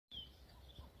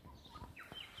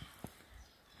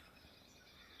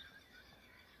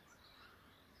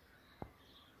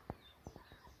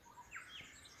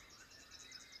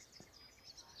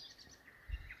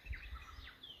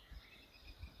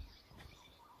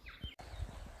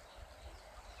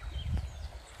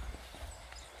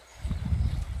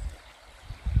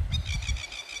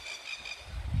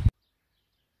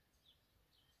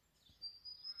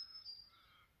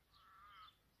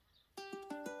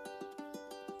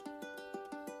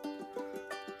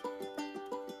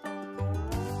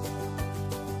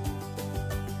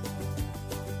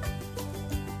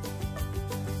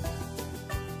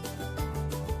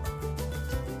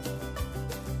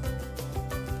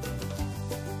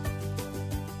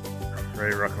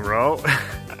Ready to rock and roll.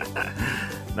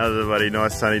 Another bloody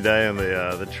nice sunny day on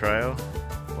the trail.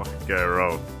 What could go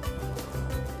wrong?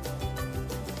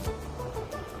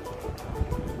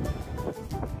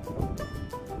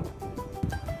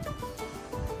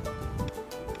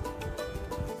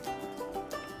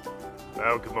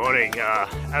 Well, good morning.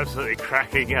 Absolutely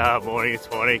cracking morning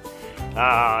this morning.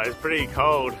 It's pretty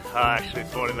cold actually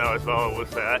this morning though as well. It was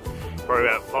probably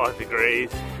about 5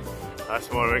 degrees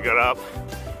this morning we got up.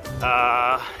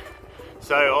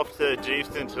 So off to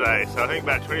Geeveston today. So I think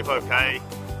about 25k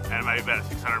and maybe about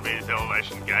 600 metres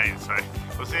elevation gain. So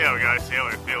we'll see how we go, see how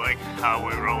we're feeling.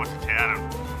 We're rolling to town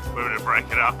and we're going to break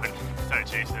it up and stay at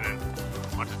Geeveston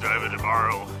and onto Dover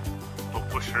tomorrow. We'll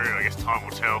push through. I guess time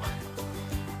will tell.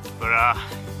 But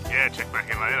yeah, check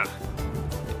back in later.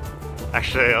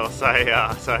 Actually, I'll say,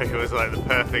 so it was like the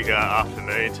perfect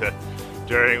afternoon to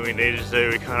do everything we needed to do.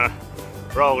 We kind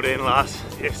of rolled in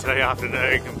yesterday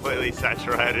afternoon, completely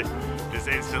saturated. Just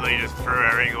instantly just threw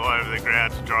everything all over the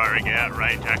ground to dry rig out,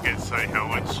 rain jackets, so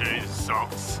helmet, shoes,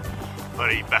 socks,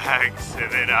 bloody bags,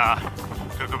 and then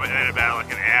took about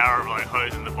like an hour of like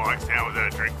hosing the bikes down with our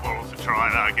drink bottles to try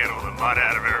and get all the mud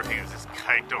out of everything. It's just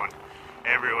caked on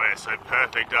everywhere, so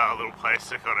perfect little place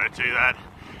to kind of do that.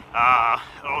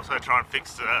 Also try and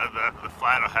fix the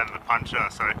flat I had in the puncher,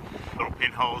 so little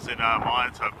pinholes in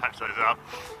mine, so I patched those up.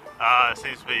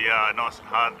 Seems to be nice and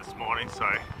hard this morning, so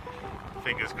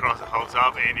fingers crossed it holds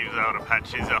up. Andy was able to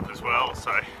patch his up as well,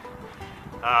 so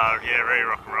yeah, ready to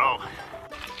rock and roll.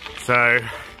 So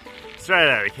straight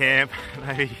out of camp,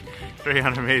 maybe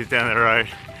 300 metres down the road,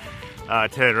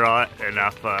 turn right and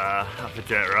up a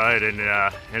dirt road, and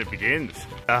it begins.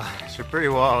 It's a pretty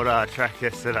wild track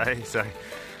yesterday, so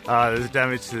there's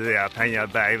damage to the pannier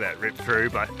bag that ripped through,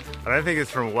 but I don't think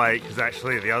it's from weight, because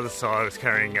actually the other side was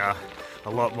carrying a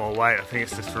lot more weight. I think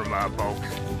it's just from bulk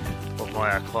of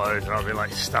my clothes, and I've been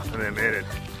like stuffing them in, and I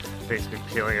think it's been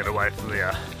peeling it away from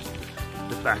the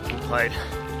backing plate.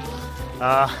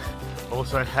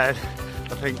 Also had,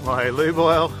 I think, my lube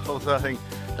oil. Also, I think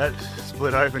that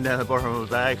split open down the bottom of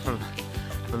the bag from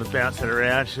the bouncing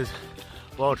around. She's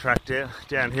well tracked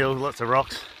downhill, lots of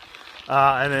rocks.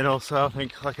 And then also I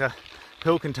think like a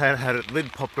pill container had its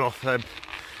lid popped off.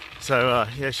 So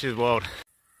yeah, she's wild.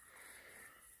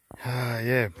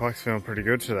 Yeah, bike's feeling pretty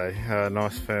good today.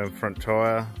 Nice firm front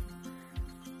tyre.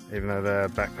 Even though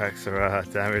the backpacks are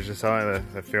damaged or something,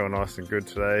 they feel nice and good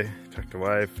today. Tucked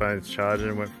away, phone's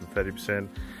charging, went from 30%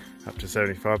 up to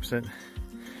 75%.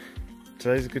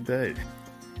 Today's a good day.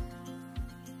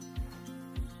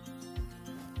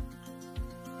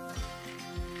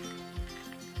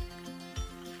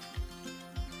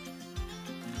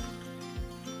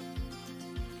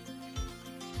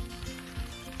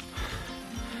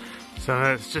 So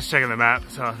it's just checking the map.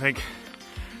 So I think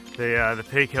the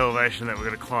peak elevation that we're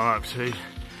going to climb up to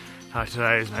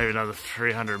today is maybe another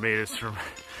 300 metres from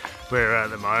where we're at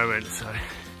the moment. So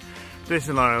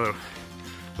decent like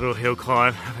little hill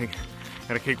climb. I think I'm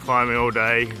going to keep climbing all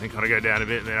day and then kind of go down a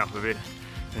bit and then up a bit,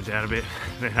 then down a bit,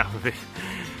 then up a bit,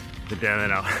 then down,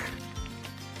 then up.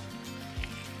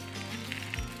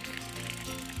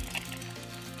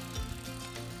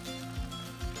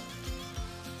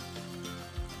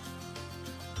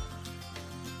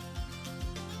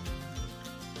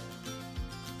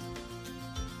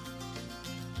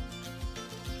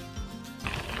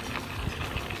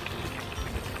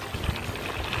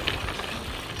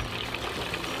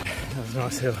 That was a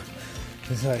nice hill.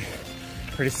 It's like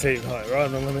pretty steep, like right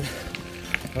on the limit,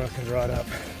 but I could ride up.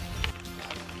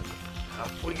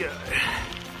 Up we go.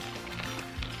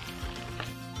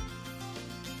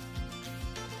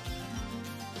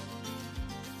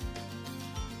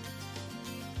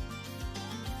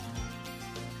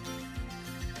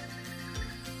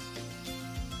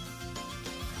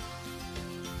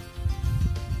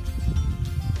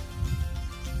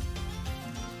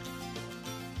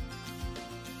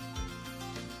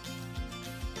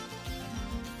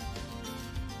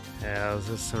 How's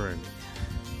the surrender?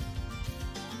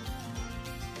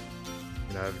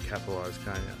 You know, overcapitalise,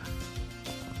 can't you?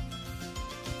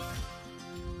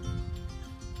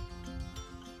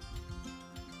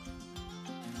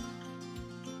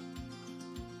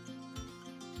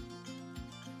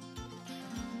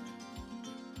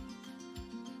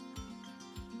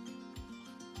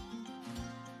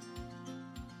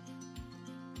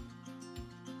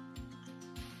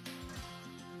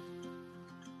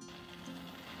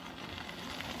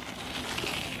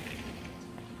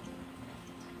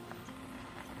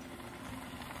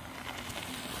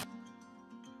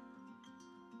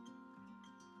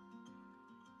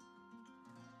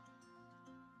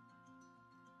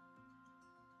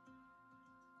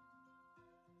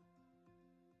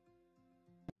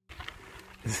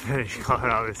 Just finished climbing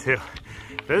up this hill.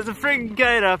 There's a freaking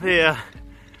gate up here.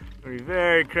 It'll be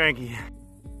very cranky.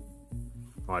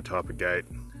 My type of gate.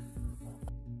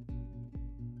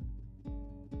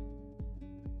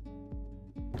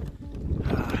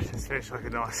 Just finished like a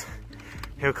nice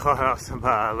hill climb up some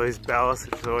loose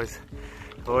ballast, which is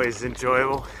always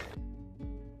enjoyable.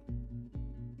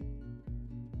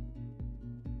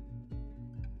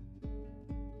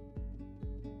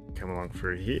 Come along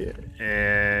through here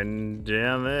and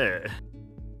down there.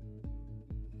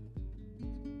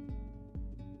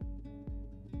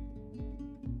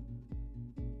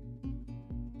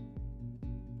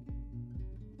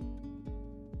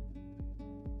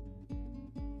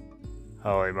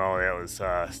 Holy moly, that was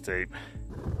steep.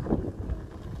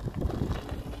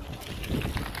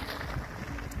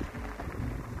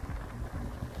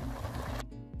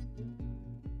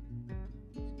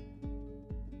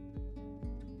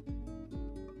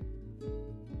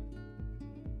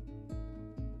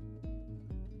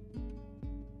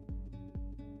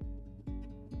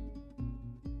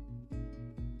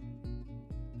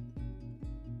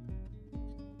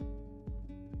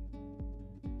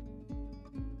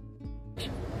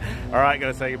 Alright,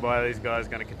 gotta say goodbye to these guys,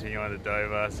 gonna continue on to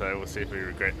Dover, so we'll see if we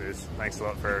regret this. Thanks a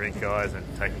lot for everything guys and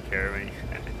taking care of me.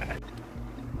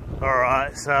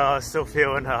 Alright, so I'm still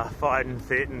feeling fit and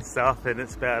fit and stuff, and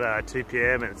it's about 2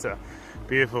 PM and it's a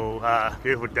beautiful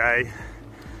beautiful day.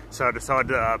 So I decided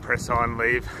to press on,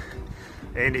 leave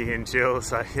Andy and Jill.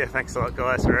 So yeah, thanks a lot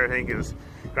guys for everything. It was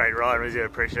great riding with you, I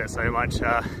appreciate it so much.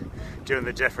 Doing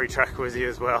the Jeffrey track with you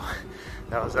as well.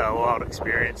 That was a wild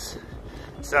experience.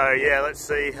 So yeah, let's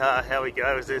see how we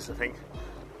go with this. I think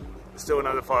still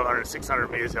another 500, 600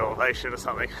 meters elevation or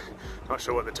something. Not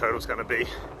sure what the total's going to be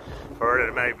for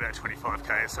it. Maybe about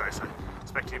 25k or so. So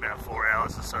expecting about 4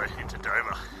 hours or so into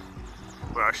Dover,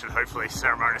 where I should hopefully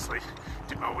ceremoniously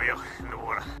dip my wheel in the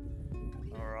water.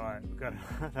 Alright, we've got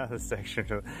another section.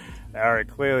 The arrow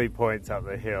clearly points up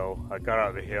the hill. I got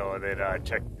up the hill and then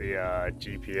checked the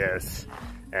GPS,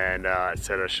 and it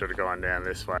said I should have gone down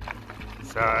this way.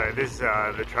 So this is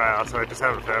the trail, so I just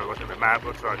have a further look at the map.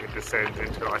 Looks like it descends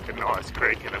into like a nice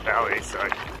creek in a valley.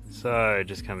 So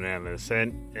just coming down the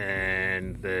descent,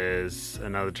 and there's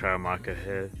another trail marker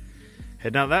here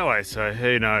heading up that way, so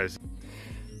who knows.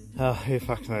 Oh, who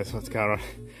fucking knows what's going on.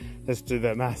 Let's do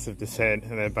that massive descent,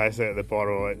 and then basically at the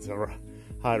bottom it's a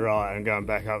hard right and going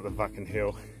back up the fucking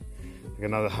hill. Like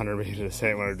another 100 meter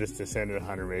descent when I just descended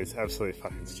 100 meters. Absolutely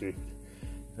fucking stupid.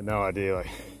 But no idea, like,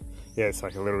 yeah, it's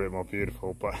like a little bit more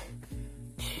beautiful, but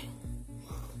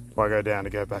why go down to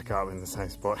go back up in the same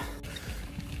spot?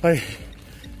 Hey,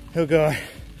 hill guy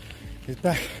is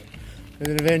back with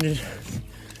an vengeance.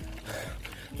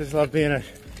 Just love being a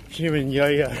human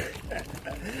yo-yo.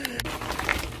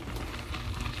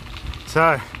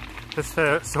 So, just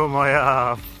saw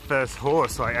my first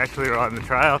horse like actually riding the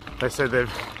trail. They said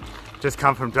they've just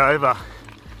come from Dover.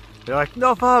 They're like,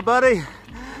 not far buddy,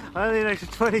 only an extra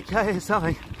 20k or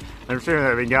something. I'm assuming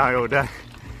they've been going all day.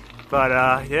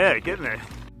 But yeah, getting there.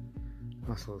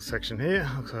 Nice little section here,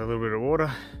 looks like a little bit of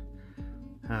water.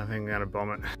 I think I'm gonna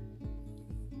bomb it.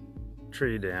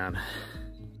 Tree down.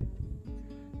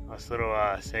 Nice little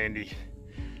sandy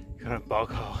kind of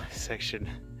bog hole section.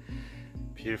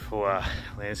 Beautiful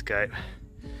landscape.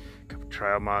 A couple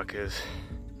trail markers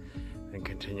and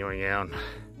continuing on.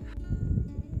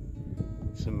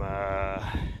 Some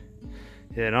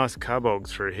yeah, nice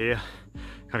carbogs through here.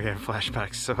 Kind of getting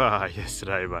flashbacks to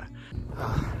yesterday, but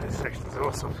this section's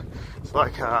awesome. It's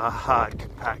like a hard,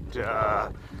 compact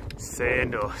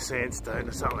sand or sandstone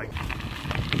or something.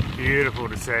 Beautiful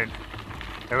descent.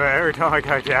 And every time I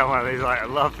go down one of these, like, I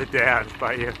love the downs,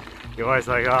 but you're always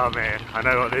like, oh man, I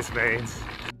know what this means.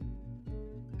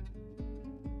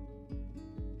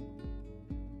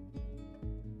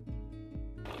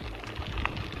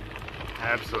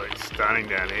 Absolutely stunning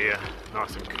down here.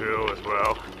 Nice and cool as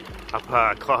well. Up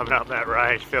climbing up that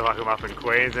range, feel like I'm up in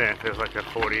Queensland. It feels like a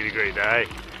 40-degree day.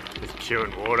 Just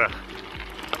chilling water.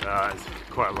 It's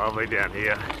quite lovely down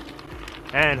here.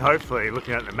 And hopefully,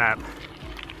 looking at the map,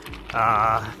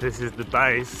 this is the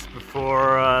base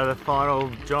before the final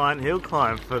giant hill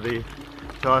climb for the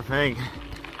entire thing.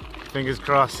 Fingers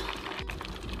crossed.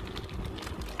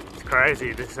 It's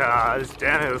crazy. This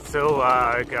downhill is still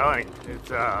going.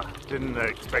 Didn't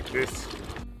expect this.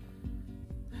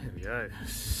 There we go.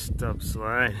 Stubbs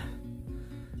Lane.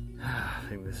 I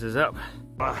think this is up.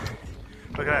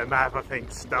 Look at that map, I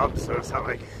think Stubbs or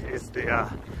something is the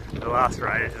last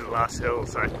range, the last hill.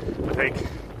 So I think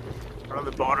on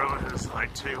the bottom it's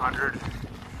like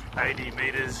 280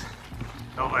 meters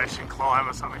elevation climb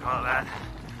or something like that.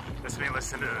 Just been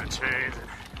listening to the tunes and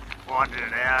winding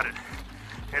it out and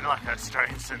getting like a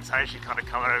strange sensation kind of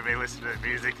coming over me listening to the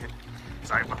music. And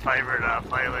it's like my favourite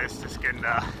playlist, just getting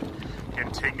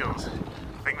tingles.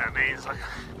 I think that means like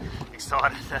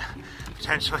excited to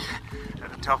potentially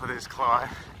at the top of this climb,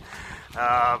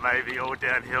 maybe all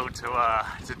downhill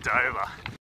to Dover.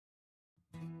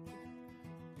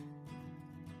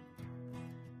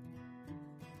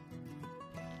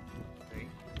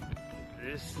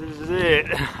 This is it.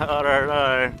 I don't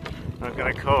know. Not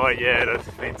gonna call it yet. It's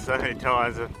been so many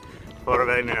times I've thought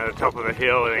about being at the top of a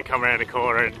hill and then come around the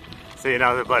corner and see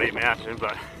another bloody mountain,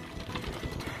 but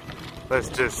let's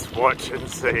just watch and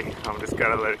see. I'm just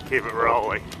gonna keep it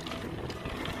rolling.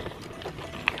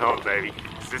 Come on, baby.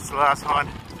 Is this the last one?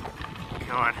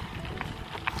 Come on.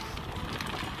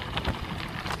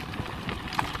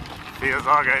 Feels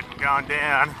like it. I'm going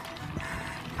down.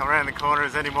 Come around the corner.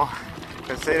 Is any more?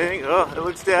 Can see anything? Oh, it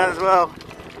looks down as well.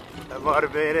 That might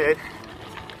have been it.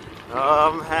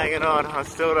 Oh, I'm hanging on. I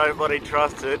still don't bloody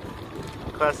trust it.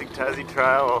 Classic Tassie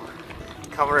Trail. I'll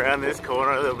come around this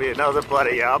corner. There'll be another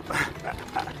bloody up.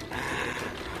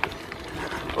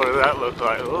 What does that look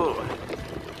like? Ooh,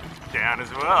 down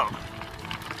as well.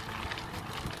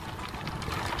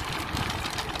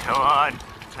 Come on,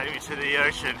 take me to the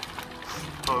ocean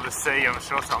or the sea. I'm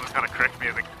sure someone's going to correct me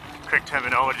in the correct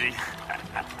terminology.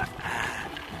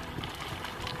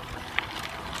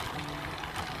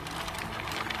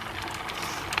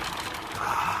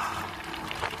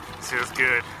 This feels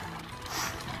good.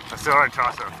 I still don't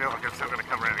trust it. I feel like I'm still going to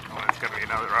come around the corner. It's going to be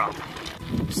another up.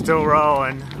 Still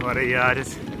rolling, but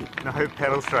just no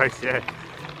pedal strokes yet.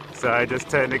 So I just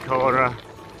turned the corner.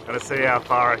 Got to see how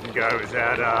far I can go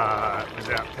without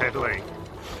pedaling.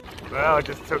 Well, I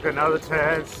just took another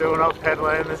turn. Still not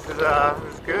pedaling. This is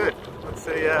good. Let's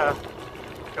see.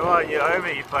 Come on, you owe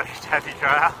me, you bloody Tassie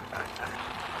Trail.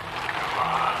 Come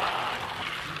on.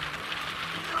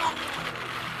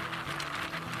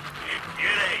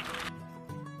 Beauty.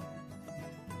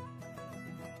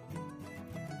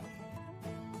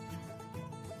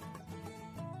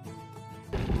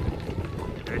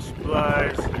 Fish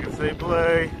blows. You can see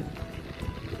blue.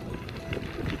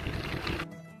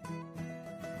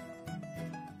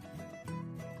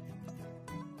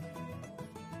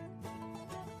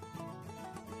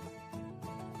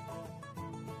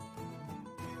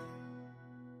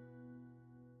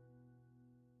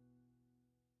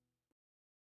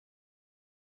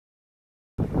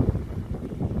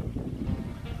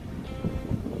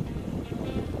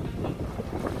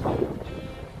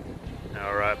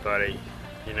 Alright buddy,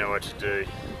 you know what to do.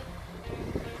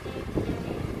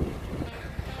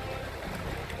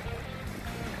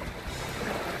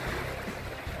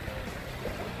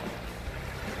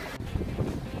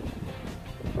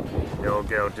 The old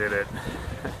girl did it.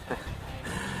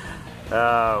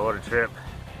 Oh, what a trip.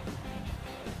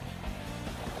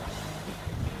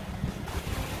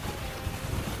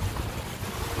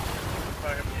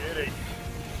 Fucking beauty.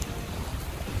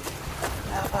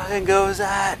 How fucking good was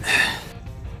that?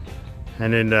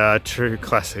 And in true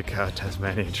classic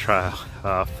Tasmanian Trail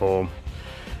form,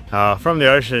 from the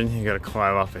ocean you got to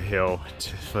climb up a hill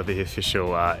for the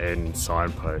official end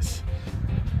signpost.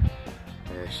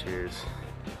 There she is.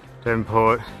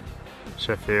 Devonport,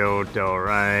 Sheffield,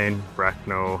 Deloraine,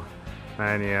 Bracknell,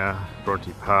 Mania,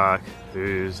 Bronte Park,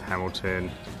 Ouse, Hamilton,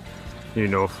 New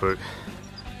Norfolk,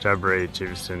 Judbury,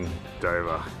 Geeveston,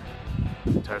 Dover.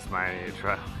 Tasmanian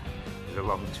Trail is a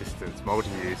long distance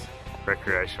multi-use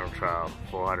recreational trail,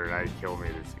 480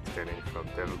 kilometres extending from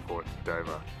Devonport to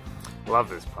Dover. Love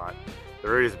this part. The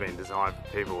route has been designed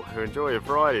for people who enjoy a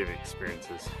variety of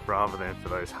experiences rather than for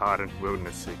those hardened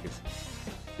wilderness seekers.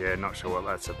 Yeah, not sure what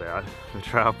that's about. The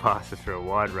trail passes through a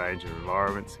wide range of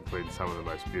environments, including some of the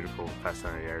most beautiful and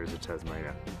fascinating areas of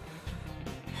Tasmania.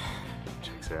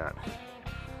 Checks out.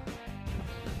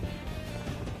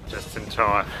 Just in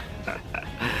time.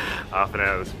 Half an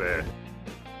hour to spare.